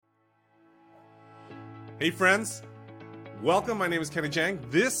Hey friends, welcome. My name is Kenny Jang.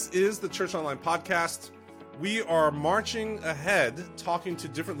 This is the Church Online Podcast. We are marching ahead, talking to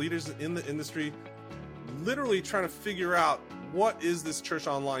different leaders in the industry, literally trying to figure out what is this Church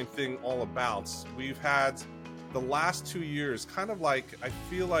Online thing all about. We've had the last 2 years kind of like, I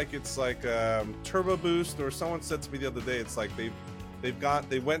feel like it's like turbo boost, or someone said to me the other day, it's like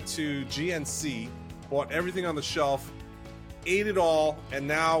they went to GNC, bought everything on the shelf, ate it all, and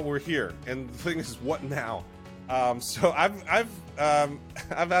now we're here. And the thing is, what now? So I've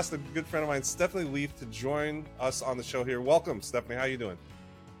asked a good friend of mine, Stephanie Leith, to join us on the show here. Welcome, Stephanie. How you doing?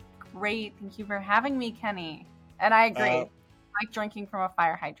 Great. Thank you for having me, Kenny. And I agree. Like drinking from a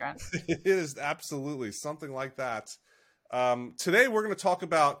fire hydrant. It is absolutely something like that. Today, we're going to talk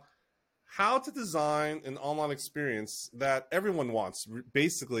about how to design an online experience that everyone wants,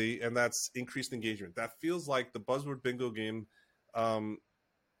 basically, and that's increased engagement. That feels like the buzzword bingo game.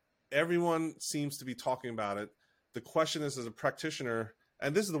 Everyone seems to be talking about it. The question is, as a practitioner,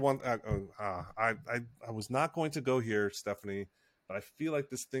 and this is the one, I was not going to go here, Stephanie, but I feel like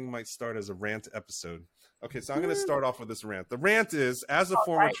this thing might start as a rant episode. Okay, so I'm going to start off with this rant. The rant is, as a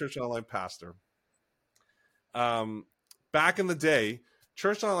former Church Online pastor, back in the day,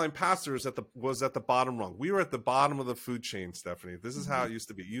 Church Online pastors was at the bottom rung. We were at the bottom of the food chain, Stephanie. This is how it used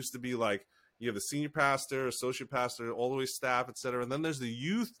to be. It used to be like you have the senior pastor, associate pastor, all the way staff, et cetera. And then there's the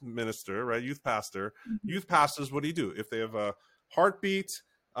youth minister, right? Youth pastor. Youth pastors, what do? If they have a heartbeat,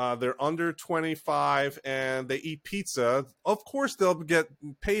 they're under 25 and they eat pizza, of course they'll get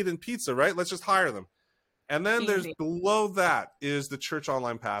paid in pizza, right? Let's just hire them. And then there's below that is the Church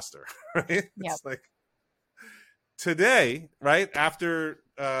Online pastor, right? It's like today, right? After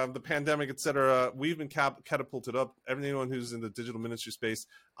the pandemic, et cetera, we've been catapulted up. Everyone who's in the digital ministry space,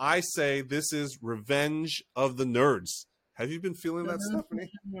 I say this is revenge of the nerds. Have you been feeling that,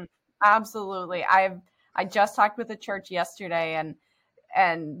 Stephanie? Absolutely. I just talked with a church yesterday,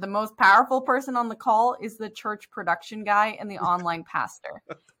 and the most powerful person on the call is the church production guy and the online pastor,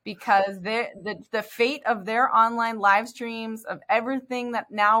 because the fate of their online live streams, of everything that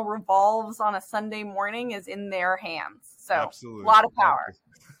now revolves on a Sunday morning, is in their hands. So absolutely. A lot of power.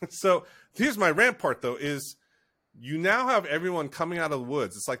 So here's my rant part, though, is you now have everyone coming out of the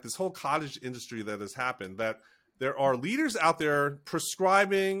woods. It's like this whole cottage industry that has happened, that there are leaders out there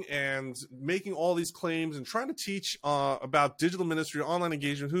prescribing and making all these claims and trying to teach about digital ministry, online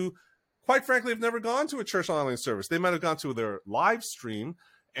engagement, who, quite frankly, have never gone to a church online service. They might have gone to their live stream.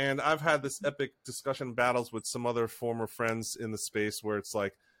 And I've had this epic discussion battles with some other former friends in the space where it's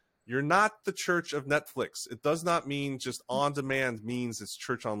like, you're not the church of Netflix. It does not mean just on demand means it's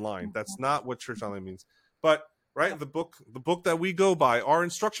church online. That's not what church online means. But right, the book that we go by, our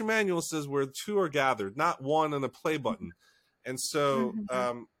instruction manual says where two are gathered, not one on a play button. And so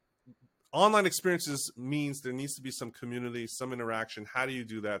online experiences means there needs to be some community, some interaction. How do you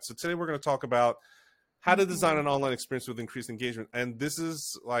do that? So today we're going to talk about how to design an online experience with increased engagement. And this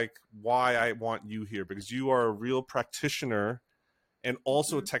is like why I want you here, because you are a real practitioner and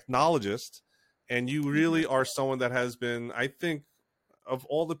also a technologist. And you really are someone that has been, I think, of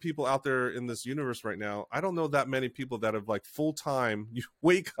all the people out there in this universe right now, I don't know that many people that have like full time, you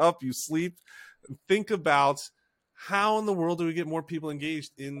wake up, you sleep, think about how in the world do we get more people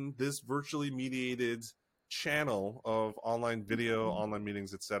engaged in this virtually mediated channel of online video, online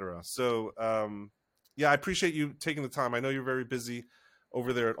meetings, etc. So, I appreciate you taking the time. I know you're very busy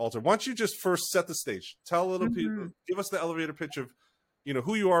over there at Alter. Why don't you just first set the stage? Tell a little people, give us the elevator pitch of,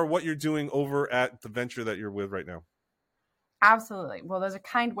 who you are, what you're doing over at the venture that you're with right now. Absolutely. Well, those are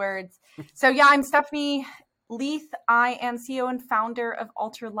kind words. So I'm Stephanie Leith. I am CEO and founder of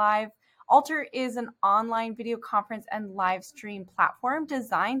Alter Live. Alter is an online video conference and live stream platform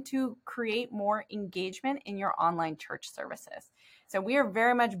designed to create more engagement in your online church services. So we are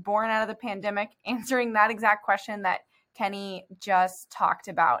very much born out of the pandemic, answering that exact question that Kenny just talked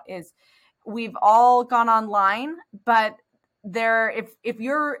about. Is we've all gone online, but if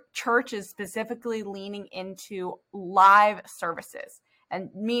your church is specifically leaning into live services, and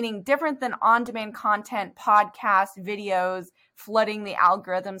meaning different than on-demand content, podcasts, videos, flooding the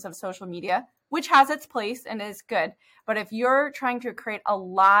algorithms of social media, which has its place and is good. But if you're trying to create a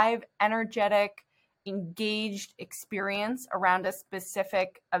live, energetic, engaged experience around a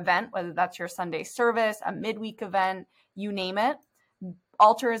specific event, whether that's your Sunday service, a midweek event, you name it,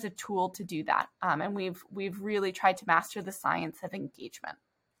 Alter is a tool to do that. And we've really tried to master the science of engagement.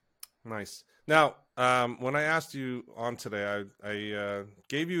 Nice. Now, when I asked you on today, I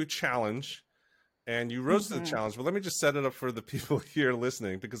gave you a challenge and you rose to the challenge. But let me just set it up for the people here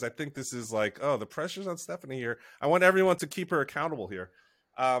listening, because I think this is like, oh, the pressure's on Stephanie here. I want everyone to keep her accountable here.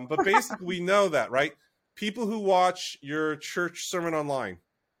 But basically, we know that, right? people who watch your church sermon online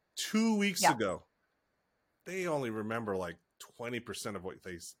 2 weeks Yeah. ago, they only remember like 20% of what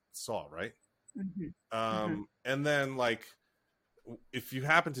they saw, right? And then like, if you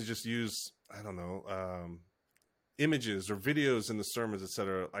happen to just use, I don't know, images or videos in the sermons,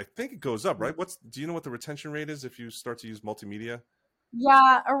 etc., I think it goes up, right? Do you know what the retention rate is if you start to use multimedia?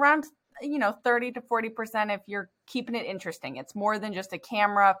 Yeah, around 30 to 40% if you're keeping it interesting. It's more than just a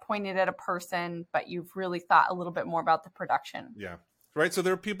camera pointed at a person, but you've really thought a little bit more about the production. Yeah. Right. So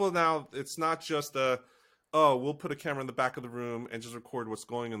there are people now, it's not just we'll put a camera in the back of the room and just record what's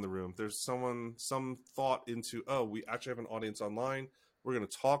going in the room. There's some thought into, we actually have an audience online. We're going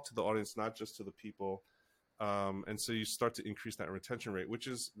to talk to the audience, not just to the people. And so you start to increase that retention rate,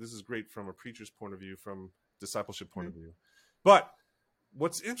 this is great from a preacher's point of view, from discipleship point of view. But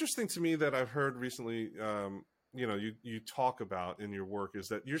what's interesting to me that I've heard recently, you talk about in your work, is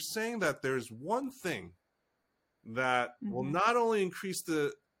that you're saying that there's one thing that will not only increase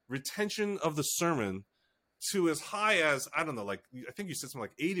the retention of the sermon to as high as, I don't know, like, I think you said something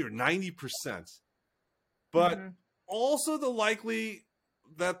like 80 or 90%, but also the likely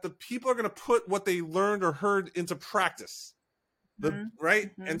that the people are going to put what they learned or heard into practice.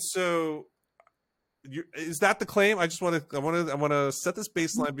 Right. And so is that the claim? I want to set this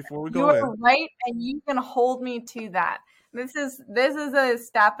baseline before we go in. You're right, and you can hold me to that. This is a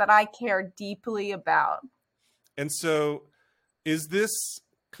stat that I care deeply about. And so, is this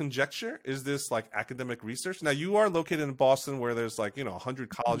conjecture? Is this like academic research? Now, you are located in Boston, where there's like 100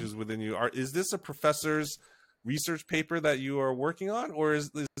 colleges within you. Is this a professor's research paper that you are working on, or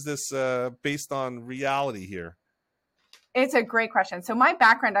is this based on reality here? It's a great question. So my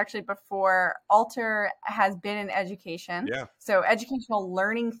background actually before Alter has been in education. Yeah. So educational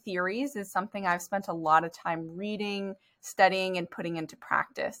learning theories is something I've spent a lot of time reading, studying, and putting into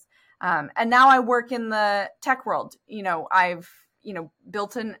practice. And now I work in the tech world. I've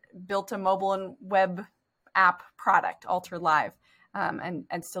built a mobile and web app product, Alter Live, and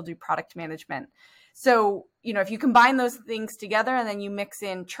still do product management. So if you combine those things together and then you mix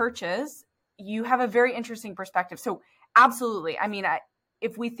in churches, you have a very interesting perspective. So absolutely. I mean,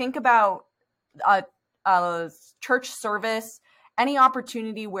 if we think about a church service, any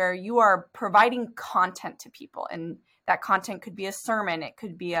opportunity where you are providing content to people, and that content could be a sermon, it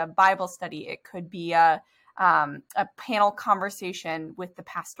could be a Bible study, it could be a panel conversation with the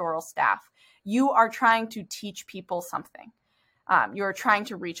pastoral staff. You are trying to teach people something. You're trying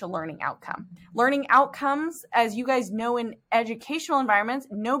to reach a learning outcome. Learning outcomes, as you guys know, in educational environments,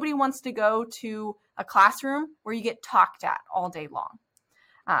 nobody wants to go to a classroom where you get talked at all day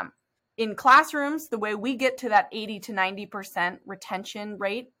long. In classrooms, the way we get to that 80 to 90% retention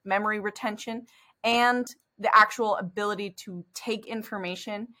rate, memory retention, and the actual ability to take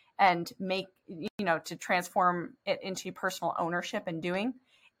information and make, to transform it into personal ownership and doing,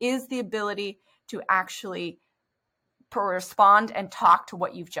 is the ability to actually respond and talk to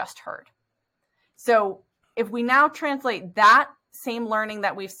what you've just heard. So if we now translate that same learning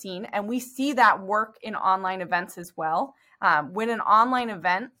that we've seen, and we see that work in online events as well, when an online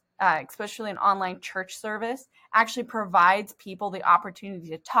event, especially an online church service, actually provides people the opportunity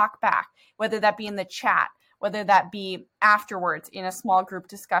to talk back, whether that be in the chat, whether that be afterwards in a small group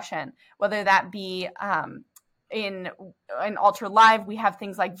discussion, whether that be in Alter Live, we have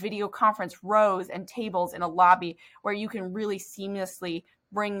things like video conference rows and tables in a lobby where you can really seamlessly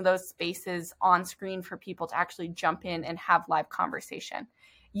bring those spaces on screen for people to actually jump in and have live conversation.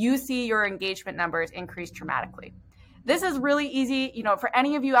 You see your engagement numbers increase dramatically. This is really easy, for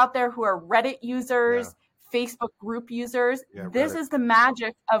any of you out there who are Reddit users, Facebook group users, this is the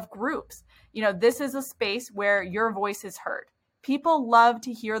magic of groups. This is a space where your voice is heard. People love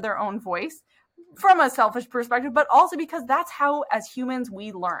to hear their own voice from a selfish perspective, but also because that's how, as humans,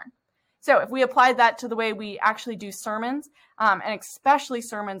 we learn. So if we apply that to the way we actually do sermons, and especially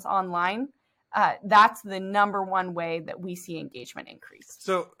sermons online, that's the number one way that we see engagement increase.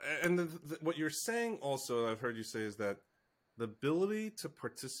 So, and what you're saying also, I've heard you say, is that the ability to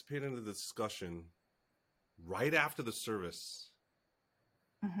participate in the discussion right after the service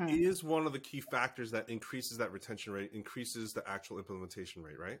is one of the key factors that increases that retention rate, increases the actual implementation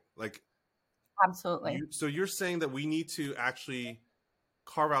rate, right? Like, absolutely. So you're saying that we need to actually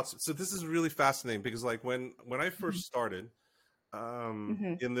carve out. So this is really fascinating, because like when I first started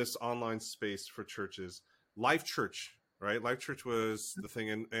in this online space for churches, Life Church, right? Life Church was the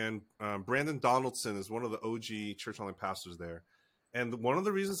thing. And Brandon Donaldson is one of the OG church online pastors there. And one of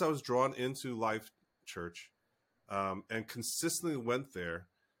the reasons I was drawn into Life Church and consistently went there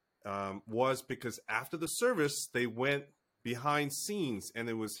was because after the service, they went behind scenes, and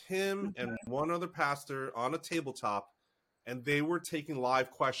it was him and one other pastor on a tabletop, and they were taking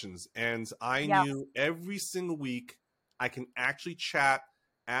live questions. And I Yes. knew every single week I can actually chat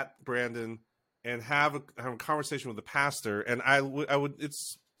at Brandon and have a conversation with the pastor. And I would,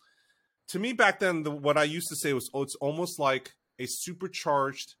 it's, to me back then, what I used to say was, oh, it's almost like a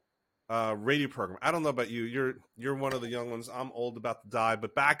supercharged radio program. I don't know about you. You're one of the young ones. I'm old, about to die.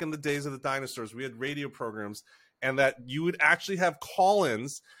 But back in the days of the dinosaurs, we had radio programs, and that you would actually have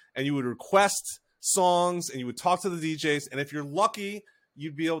call-ins, and you would request songs, and you would talk to the DJs. And if you're lucky,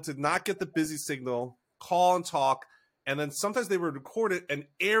 you'd be able to not get the busy signal, call and talk, and then sometimes they would record it and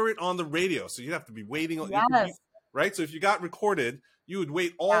air it on the radio. So you'd have to be waiting. Yes. Right? So if you got recorded, you would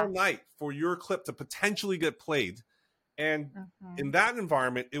wait all night for your clip to potentially get played. And in that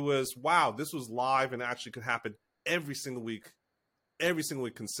environment, it was, wow, this was live and actually could happen every single week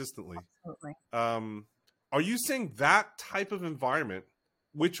consistently. Absolutely. Are you saying that type of environment,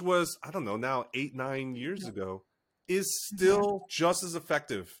 which was, I don't know, now 8-9 years ago, is still just as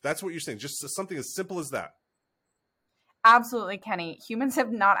effective? That's what you're saying, just something as simple as that. Absolutely, Kenny. Humans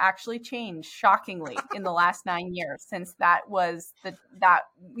have not actually changed, shockingly, in the last 9 years since that was that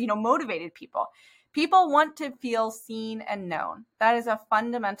motivated people. People want to feel seen and known. That is a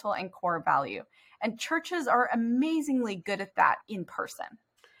fundamental and core value. And churches are amazingly good at that in person.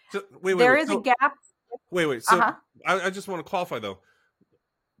 So, there is a gap. Wait. So I just want to qualify, though.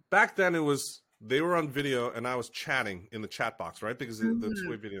 Back then, they were on video and I was chatting in the chat box, right? Because the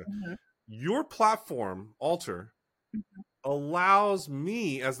two-way video. Your platform, Altar, allows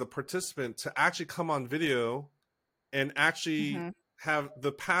me as the participant to actually come on video and actually have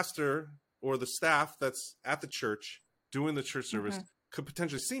the pastor or the staff that's at the church doing the church service could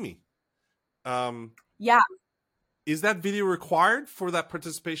potentially see me. Is that video required for that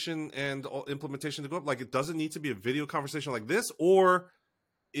participation and implementation to go up? Like, it doesn't need to be a video conversation like this, or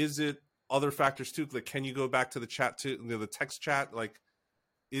is it other factors too? Like, can you go back to the chat too, the text chat? Like,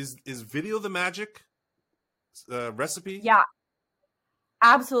 is video the magic recipe? Yeah,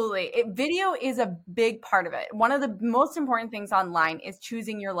 absolutely. Video is a big part of it. One of the most important things online is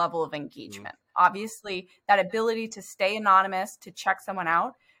choosing your level of engagement. Obviously, that ability to stay anonymous, to check someone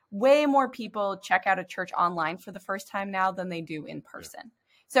out. Way more people check out a church online for the first time now than they do in person.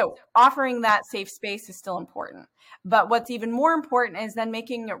 So offering that safe space is still important. But what's even more important is then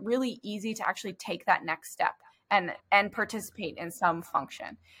making it really easy to actually take that next step and participate in some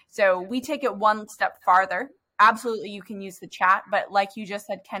function. So we take it one step farther. Absolutely, you can use the chat, but like you just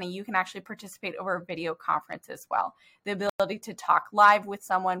said, Kenny, you can actually participate over a video conference as well. The ability to talk live with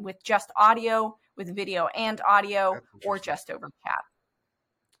someone with just audio, with video and audio, or just over chat.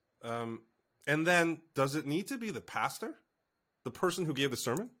 And then, does it need to be the pastor, the person who gave the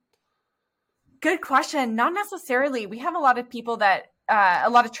sermon? Good question. Not necessarily. We have a lot of people a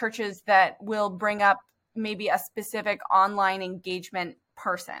lot of churches that will bring up maybe a specific online engagement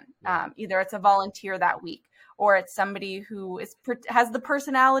person. Either it's a volunteer that week, or it's somebody who has the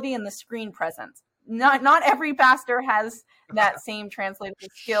personality and the screen presence. Not every pastor has that same translative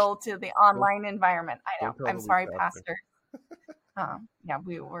skill to the online environment. I know. I'm sorry, pastor.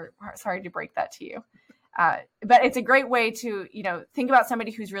 We were sorry to break that to you. But it's a great way to, think about somebody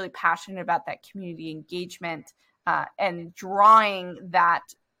who's really passionate about that community engagement and drawing that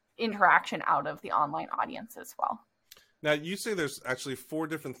interaction out of the online audience as well. Now, you say there's actually 4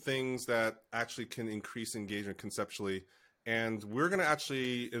 different things that actually can increase engagement conceptually. And we're going to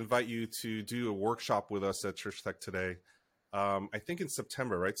actually invite you to do a workshop with us at Church Tech today. I think in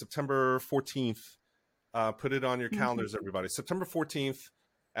September, right? September 14th. Put it on your calendars, everybody. September 14th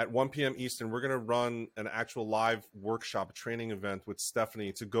at 1 p.m. Eastern, we're going to run an actual live workshop, a training event with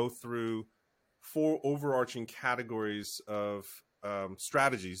Stephanie to go through 4 overarching categories of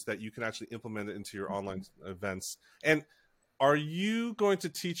strategies that you can actually implement into your online events. And are you going to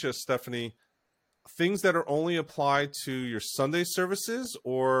teach us, Stephanie, things that are only applied to your Sunday services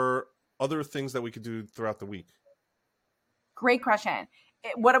or other things that we could do throughout the week? Great question.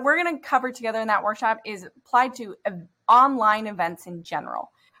 What we're going to cover together in that workshop is applied to online events in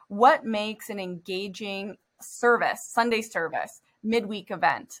general. What makes an engaging service, Sunday service, midweek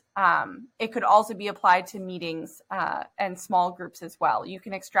event? It could also be applied to meetings and small groups as well. You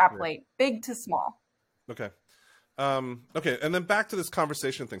can extrapolate big to small. Okay. Okay. And then back to this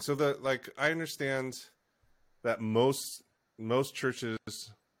conversation thing. So I understand that most churches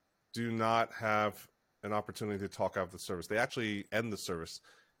do not have an opportunity to talk after the service. They actually end the service.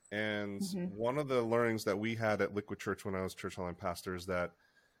 And one of the learnings that we had at Liquid Church when I was church online pastor is that,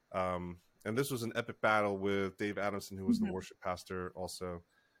 and this was an epic battle with Dave Adamson, who was the worship pastor also,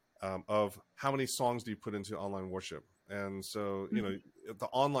 of how many songs do you put into online worship? And so, you know, at the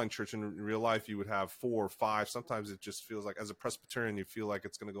online church in real life, you would have 4 or 5. Sometimes it just feels like, as a Presbyterian, you feel like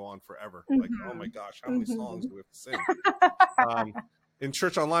it's going to go on forever. Like, oh my gosh, how many songs do we have to sing? In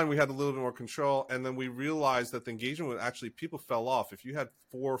church online, we had a little bit more control, and then we realized that the engagement would actually, people fell off. If you had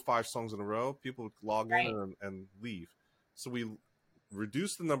 4 or 5 songs in a row, people would log in and leave. So we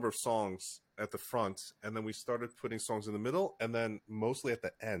reduced the number of songs at the front, and then we started putting songs in the middle, and then mostly at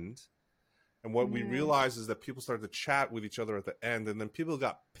the end. And what we realized is that people started to chat with each other at the end, and then people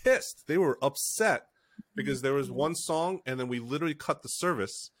got pissed. They were upset because there was one song, and then we literally cut the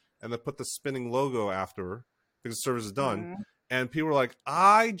service and then put the spinning logo after because the service is done. And people were like,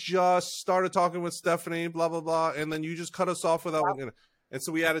 I just started talking with Stephanie, blah, blah, blah. And then you just cut us off without one. And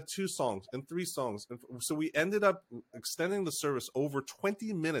so we added 2 songs and 3 songs. And so we ended up extending the service over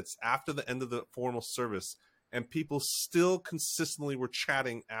 20 minutes after the end of the formal service. And people still consistently were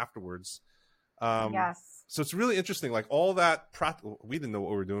chatting afterwards. So it's really interesting. Like all that practical, we didn't know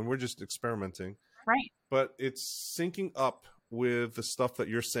what we were doing. We're just experimenting. Right. But it's syncing up with the stuff that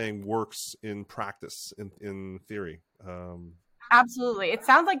you're saying works in practice, in theory. Absolutely. It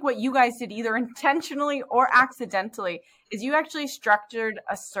sounds like what you guys did, either intentionally or accidentally, is you actually structured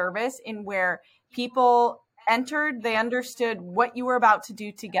a service in where people entered, they understood what you were about to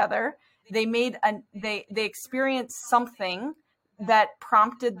do together. They they experienced something that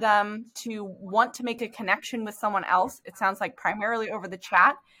prompted them to want to make a connection with someone else. It sounds like primarily over the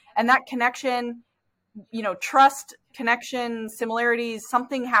chat. And that connection, you know, trust, connection, similarities,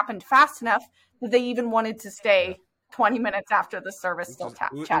 something happened fast enough that they even wanted to stay 20 minutes after the service still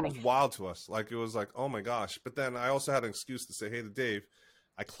chatting. It was wild to us. Like, it was like, oh my gosh. But then I also had an excuse to say, hey to Dave,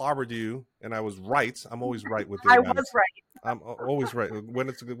 I clobbered you and I was right. I'm always right with Dave Adamson. Was right. I'm always right. When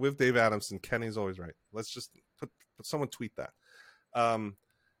it's with Dave Adamson, Kenny's always right. Let's just put someone tweet that.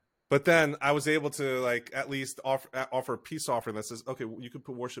 But then I was able to, like, at least offer a peace offering that says, okay, you could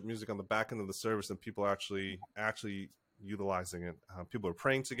put worship music on the back end of the service and people are actually utilizing it. People are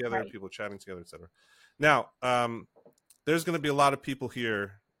praying together, people are chatting together, etc. Now, there's going to be a lot of people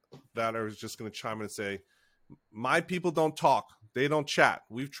here that are just going to chime in and say, my people don't talk. They don't chat.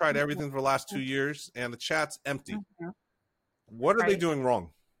 We've tried everything for the last 2 years and the chat's empty. What are they doing wrong?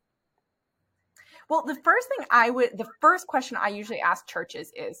 Well, the first question I usually ask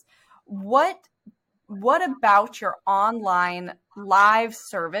churches is, what about your online live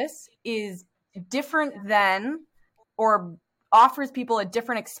service is different than, or offers people a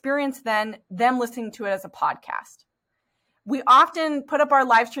different experience than them listening to it as a podcast? We often put up our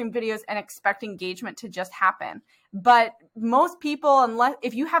live stream videos and expect engagement to just happen. But most people,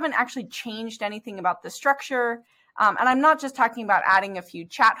 if you haven't actually changed anything about the structure, and I'm not just talking about adding a few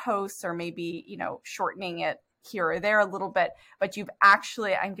chat hosts or maybe, you know, shortening it here or there a little bit, but you've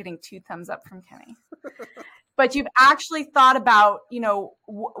actually, I'm getting 2 thumbs up from Kenny, but you've actually thought about, you know,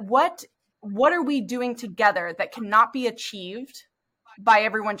 what are we doing together that cannot be achieved by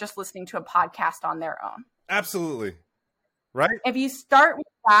everyone just listening to a podcast on their own? Absolutely. Right. If you start with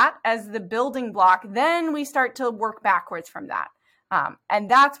that as the building block, then we start to work backwards from that. And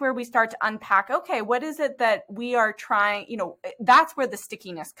that's where we start to unpack, okay, what is it that we are trying, you know, that's where the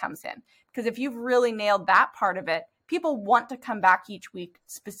stickiness comes in. Because if you've really nailed that part of it, people want to come back each week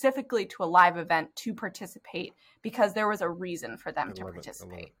specifically to a live event to participate because there was a reason for them to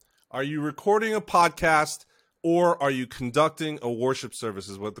participate. Are you recording a podcast or are you conducting a worship service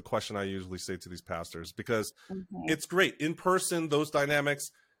is what the question I usually say to these pastors, because it's great in person. Those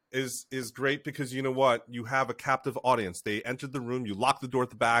dynamics is great because you know what? You have a captive audience. They entered the room, you lock the door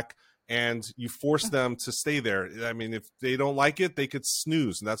at the back, and you force them to stay there. I mean, if they don't like it, they could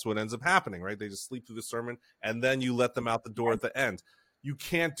snooze, and that's what ends up happening, right? They just sleep through the sermon, and then you let them out the door at the end. You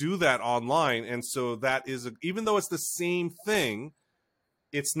can't do that online, and so that is, even though it's the same thing,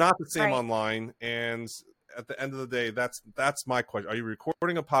 it's not the same online, and at the end of the day, that's my question. Are you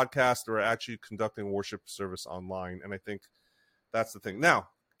recording a podcast or actually conducting a worship service online? And I think that's the thing. Now,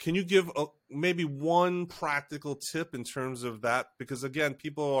 can you give maybe one practical tip in terms of that? Because again,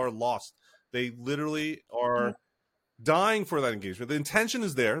 people are lost. They literally are dying for that engagement. The intention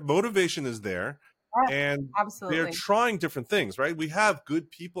is there, motivation is there, and they're trying different things, right? We have good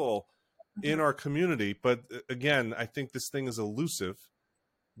people in our community, but again, I think this thing is elusive.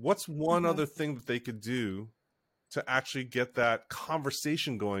 What's one other thing that they could do to actually get that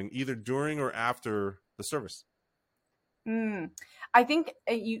conversation going, either during or after the service? I think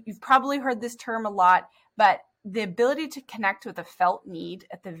you've probably heard this term a lot, but the ability to connect with a felt need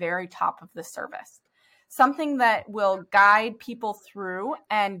at the very top of the service, something that will guide people through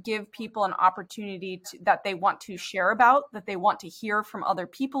and give people an opportunity that they want to share about, that they want to hear from other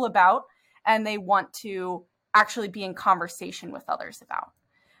people about, and they want to actually be in conversation with others about.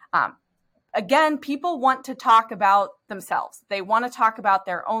 Again, people want to talk about themselves. They want to talk about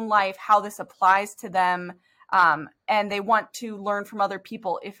their own life, how this applies to them, and they want to learn from other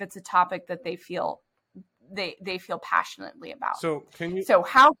people if it's a topic that they feel passionately about. So can you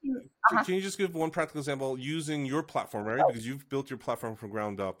can you just give one practical example using your platform, right? Because you've built your platform from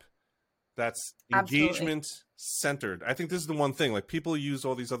ground up. That's engagement centered. I think this is the one thing. Like, people use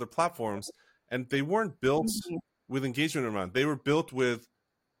all these other platforms, and they weren't built with engagement in mind. They were built with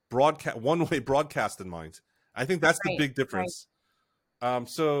one-way broadcast in mind. I think that's the big difference. Right.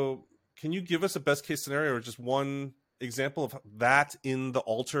 So can you give us a best case scenario or just one example of that in the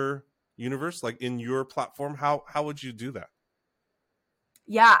Alter universe, like in your platform? How would you do that?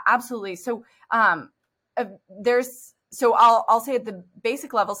 Yeah, absolutely. So I'll say at the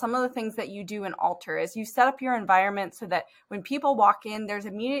basic level, some of the things that you do in Alter is you set up your environment so that when people walk in, there's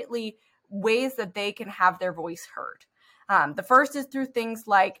immediately ways that they can have their voice heard. The first is through things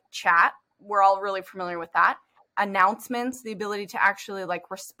like chat. We're all really familiar with that. Announcements, the ability to actually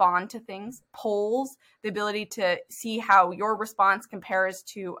like respond to things. Polls, the ability to see how your response compares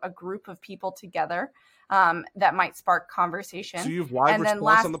to a group of people together that might spark conversation. So you have live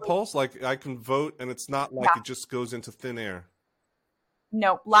response on the polls? Like, I can vote and it's not like it just goes into thin air?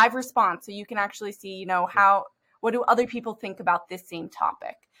 No, live response. So you can actually see, what do other people think about this same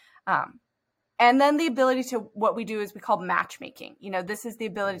topic? And then the ability to, what we do is we call matchmaking. This is the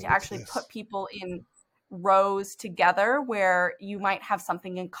ability to actually put people in rows together where you might have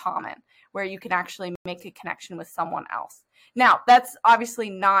something in common, where you can actually make a connection with someone else. Now, that's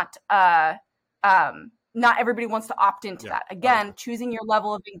obviously not everybody wants to opt into that. Again, choosing your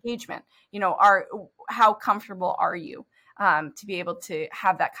level of engagement. How comfortable are you to be able to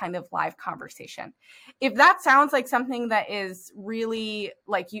have that kind of live conversation? If that sounds like something that is really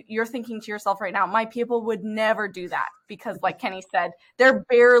like you're thinking to yourself right now, my people would never do that because, like Kenny said, they're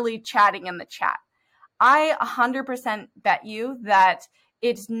barely chatting in the chat. I 100% bet you that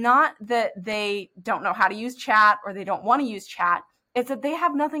it's not that they don't know how to use chat or they don't want to use chat. It's that they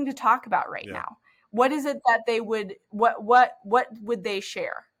have nothing to talk about right now. What is it that they would, what would they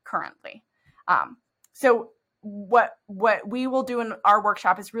share currently? So what we will do in our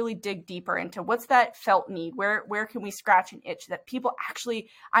workshop is really dig deeper into what's that felt need, where can we scratch an itch that people actually,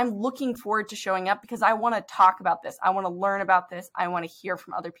 I'm looking forward to showing up because I want to talk about this. I want to learn about this. I want to hear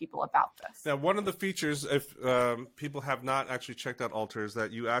from other people about this. Now, one of the features, if people have not actually checked out Alter, is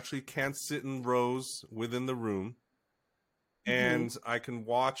that you actually can sit in rows within the room. And I can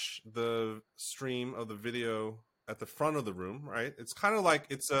watch the stream of the video at the front of the room, right? It's kind of like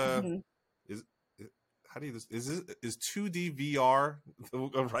it's a is 2D VR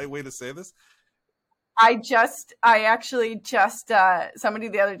the right way to say this? I actually just somebody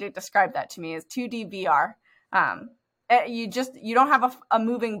the other day described that to me as 2D VR. You don't have a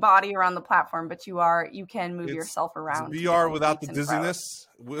moving body around the platform, but you can move yourself around. It's VR without the dizziness.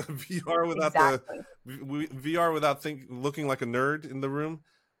 VR without VR without looking like a nerd in the room.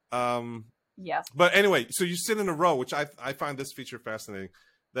 Yes. But anyway, so you sit in a row, which I find this feature fascinating,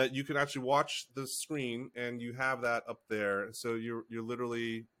 that you can actually watch the screen and you have that up there. So you're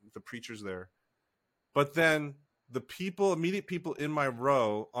literally, the preacher's there. But then the immediate people in my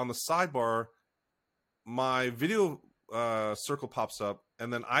row on the sidebar, my video circle pops up,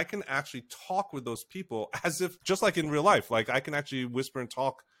 and then I can actually talk with those people as if, just like in real life, like I can actually whisper and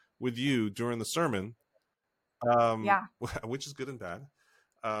talk with you during the sermon, which is good and bad,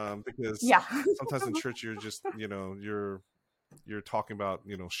 because sometimes in church you're just, you're talking about,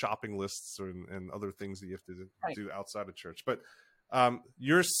 shopping lists and other things that you have to do outside of church. But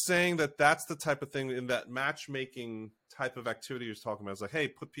you're saying that that's the type of thing in that matchmaking type of activity you're talking about. It's like, hey,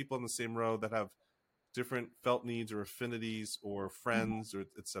 put people in the same row that have different felt needs or affinities or friends or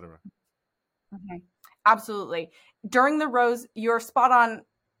et cetera. Absolutely. During the rows, you're spot on,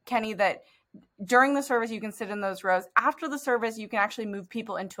 Kenny, that during the service, you can sit in those rows. After the service, you can actually move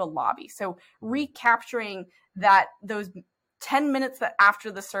people into a lobby. So recapturing those 10 minutes that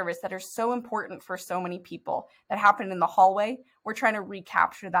after the service that are so important for so many people that happen in the hallway, we're trying to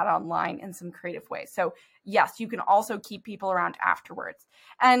recapture that online in some creative ways. So yes, you can also keep people around afterwards.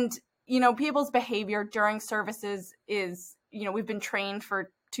 And people's behavior during services is, we've been trained for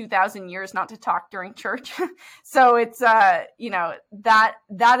 2,000 years not to talk during church. So it's, that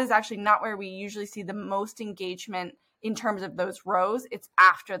is actually not where we usually see the most engagement in terms of those rows. It's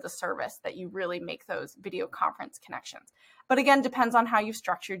after the service that you really make those video conference connections. But again, depends on how you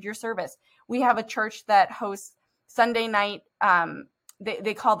structured your service. We have a church that hosts Sunday night,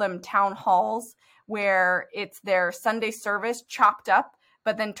 they call them town halls, where it's their Sunday service chopped up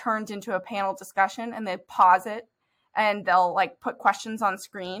but then turns into a panel discussion, and they pause it and they'll like put questions on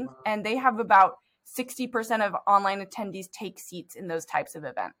screen, and they have about 60% of online attendees take seats in those types of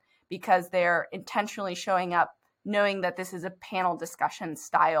events because they're intentionally showing up knowing that this is a panel discussion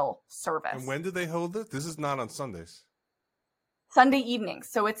style service. And when do they hold it? This is not on Sundays. Sunday evenings.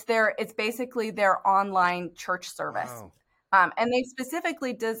 So it's basically their online church service. Wow. And they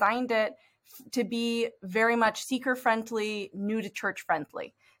specifically designed it to be very much seeker friendly, new to church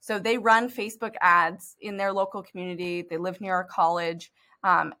friendly. So they run Facebook ads in their local community. They live near a college,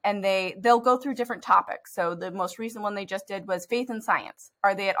 and they'll go through different topics. So the most recent one they just did was faith and science.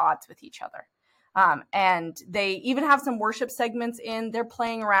 Are they at odds with each other? And they even have some worship segments in. They're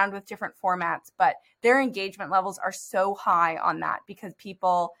playing around with different formats, but their engagement levels are so high on that because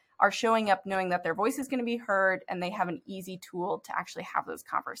people are showing up knowing that their voice is going to be heard, and they have an easy tool to actually have those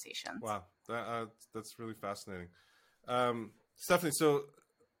conversations. Wow, that's really fascinating. Stephanie, so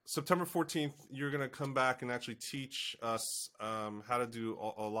September 14th, you're going to come back and actually teach us how to do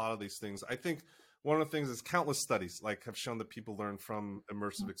a lot of these things. I think one of the things is countless studies like have shown that people learn from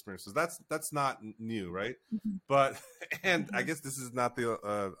immersive experiences. That's not new, right? Mm-hmm. But, and I guess this is not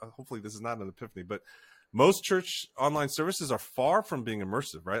hopefully this is not an epiphany, but most church online services are far from being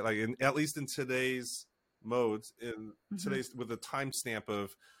immersive, right? Like at least in today's modes, in today's, with a timestamp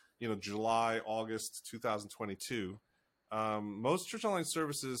of, July, August, 2022, most church online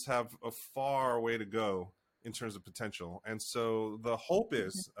services have a far way to go in terms of potential. And so the hope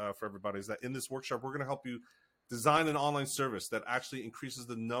is for everybody is that in this workshop, we're going to help you design an online service that actually increases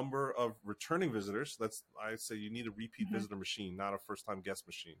the number of returning visitors. I say you need a repeat visitor machine, not a first-time guest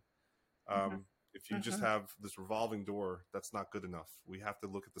machine. If you just have this revolving door, that's not good enough. We have to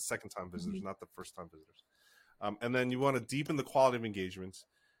look at the second-time visitors, not the first-time visitors. And then you want to deepen the quality of engagement.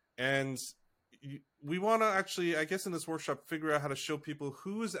 And we want to actually, I guess in this workshop, figure out how to show people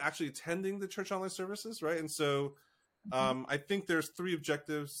who is actually attending the church online services, right? And so I think there's 3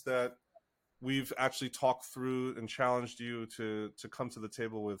 objectives that we've actually talked through and challenged you to come to the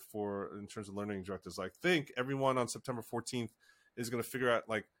table with in terms of learning objectives. I think everyone on September 14th is going to figure out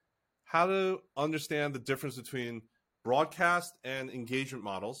like how to understand the difference between broadcast and engagement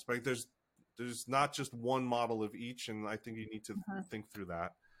models, right? There's not just one model of each, and I think you need to think through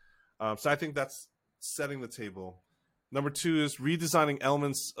that. So I think that's setting the table. Number 2 is redesigning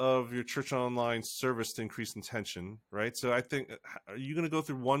elements of your church online service to increase intention, right? So I think, are you going to go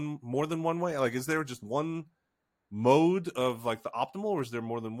through more than one way? Like, is there just one mode of like the optimal, or is there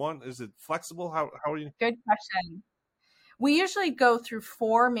more than one? Is it flexible? How are you? Good question. We usually go through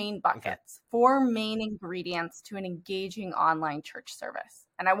 4 main buckets, 4 main ingredients to an engaging online church service.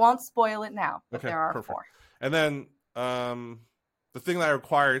 And I won't spoil it now, but there are perfect. 4. And then the thing that I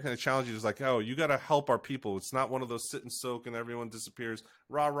required and I challenge you is like, oh, you got to help our people. It's not one of those sit and soak and everyone disappears.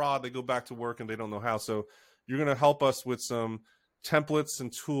 Rah, rah, they go back to work and they don't know how. So you're going to help us with some templates and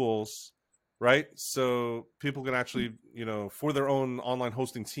tools, right? So people can actually, for their own online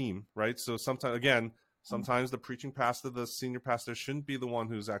hosting team, right? So sometimes the preaching pastor, the senior pastor shouldn't be the one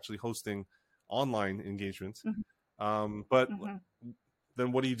who's actually hosting online engagement. But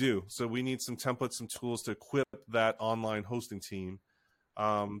then what do you do? So we need some templates, some tools to equip that online hosting team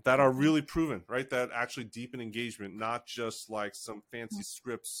that are really proven, right? That actually deepen engagement, not just like some fancy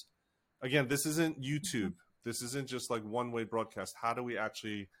scripts. Again, this isn't YouTube. This isn't just like one-way broadcast. How do we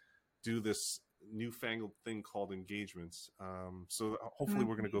actually do this newfangled thing called engagements? So hopefully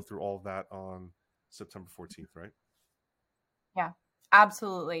we're going to go through all of that on September 14th, right? Yeah.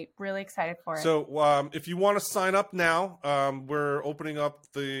 Absolutely. Really excited for it. So if you want to sign up now, we're opening up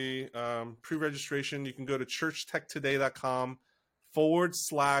the pre-registration. You can go to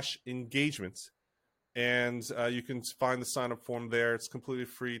churchtechtoday.com/engagement. And you can find the sign-up form there. It's completely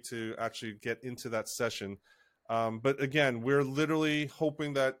free to actually get into that session. But again, we're literally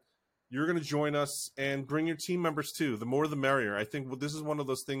hoping that you're going to join us and bring your team members too. The more the merrier. I think this is one of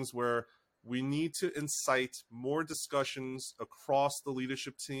those things where we need to incite more discussions across the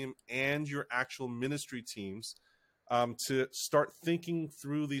leadership team and your actual ministry teams to start thinking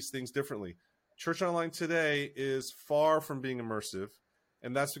through these things differently. Church Online today is far from being immersive,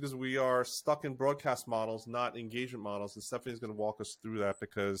 and that's because we are stuck in broadcast models, not engagement models. And Stephanie's going to walk us through that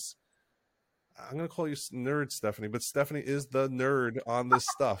because I'm going to call you nerd, Stephanie, but Stephanie is the nerd on this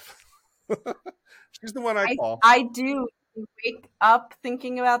stuff. She's the one I call. I do. Wake up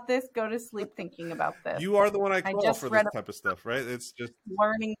thinking about this, go to sleep thinking about this. You are the one I call for this type of stuff, right? It's just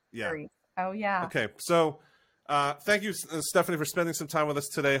learning theories. Oh, yeah. Okay, so thank you, Stephanie, for spending some time with us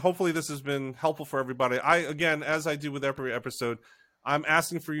today. Hopefully this has been helpful for everybody. Again, as I do with every episode, I'm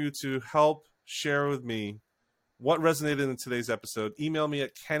asking for you to help share with me what resonated in today's episode, email me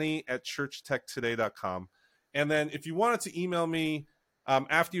at kenny@churchtechtoday.com. And then if you wanted to email me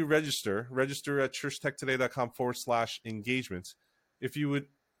after you register at churchtechtoday.com/engagement. If you would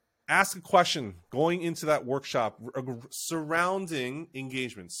ask a question going into that workshop surrounding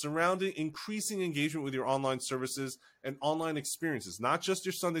engagement, surrounding increasing engagement with your online services and online experiences, not just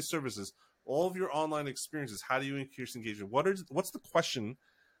your Sunday services, all of your online experiences. How do you increase engagement? What's the question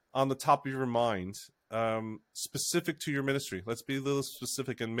on the top of your mind specific to your ministry? Let's be a little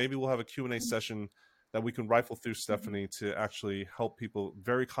specific, and maybe we'll have a Q&A session that we can rifle through, Stephanie, to actually help people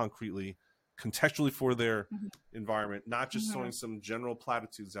very concretely, contextually for their environment, not just throwing some general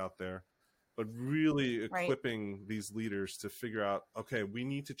platitudes out there, but really equipping these leaders to figure out, okay, we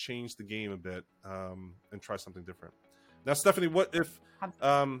need to change the game a bit and try something different. Now, Stephanie, what if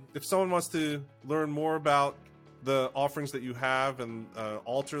someone wants to learn more about the offerings that you have and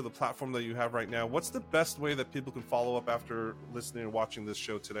Altar, the platform that you have right now, what's the best way that people can follow up after listening and watching this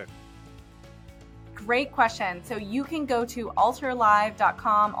show today? Great question. So you can go to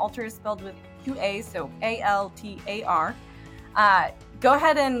altarlive.com. Altar is spelled with 2 A's, so ALTAR. Go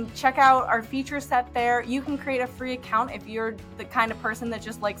ahead and check out our feature set there. You can create a free account if you're the kind of person that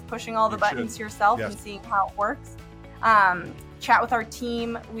just likes pushing all the buttons yourself and seeing how it works. Chat with our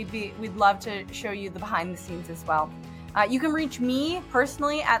team. We'd love to show you the behind the scenes as well. You can reach me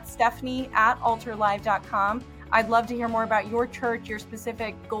personally at stephanie@altarlive.com. I'd love to hear more about your church, your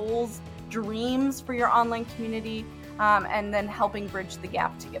specific goals, dreams for your online community, and then helping bridge the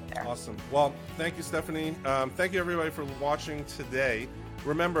gap to get there. Awesome. Well, thank you, Stephanie. Thank you, everybody, for watching today.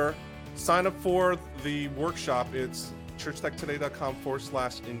 Remember, sign up for the workshop. It's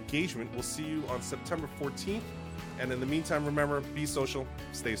churchtechtoday.com/engagement. We'll see you on September 14th. And in the meantime, remember, be social,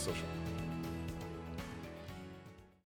 stay social.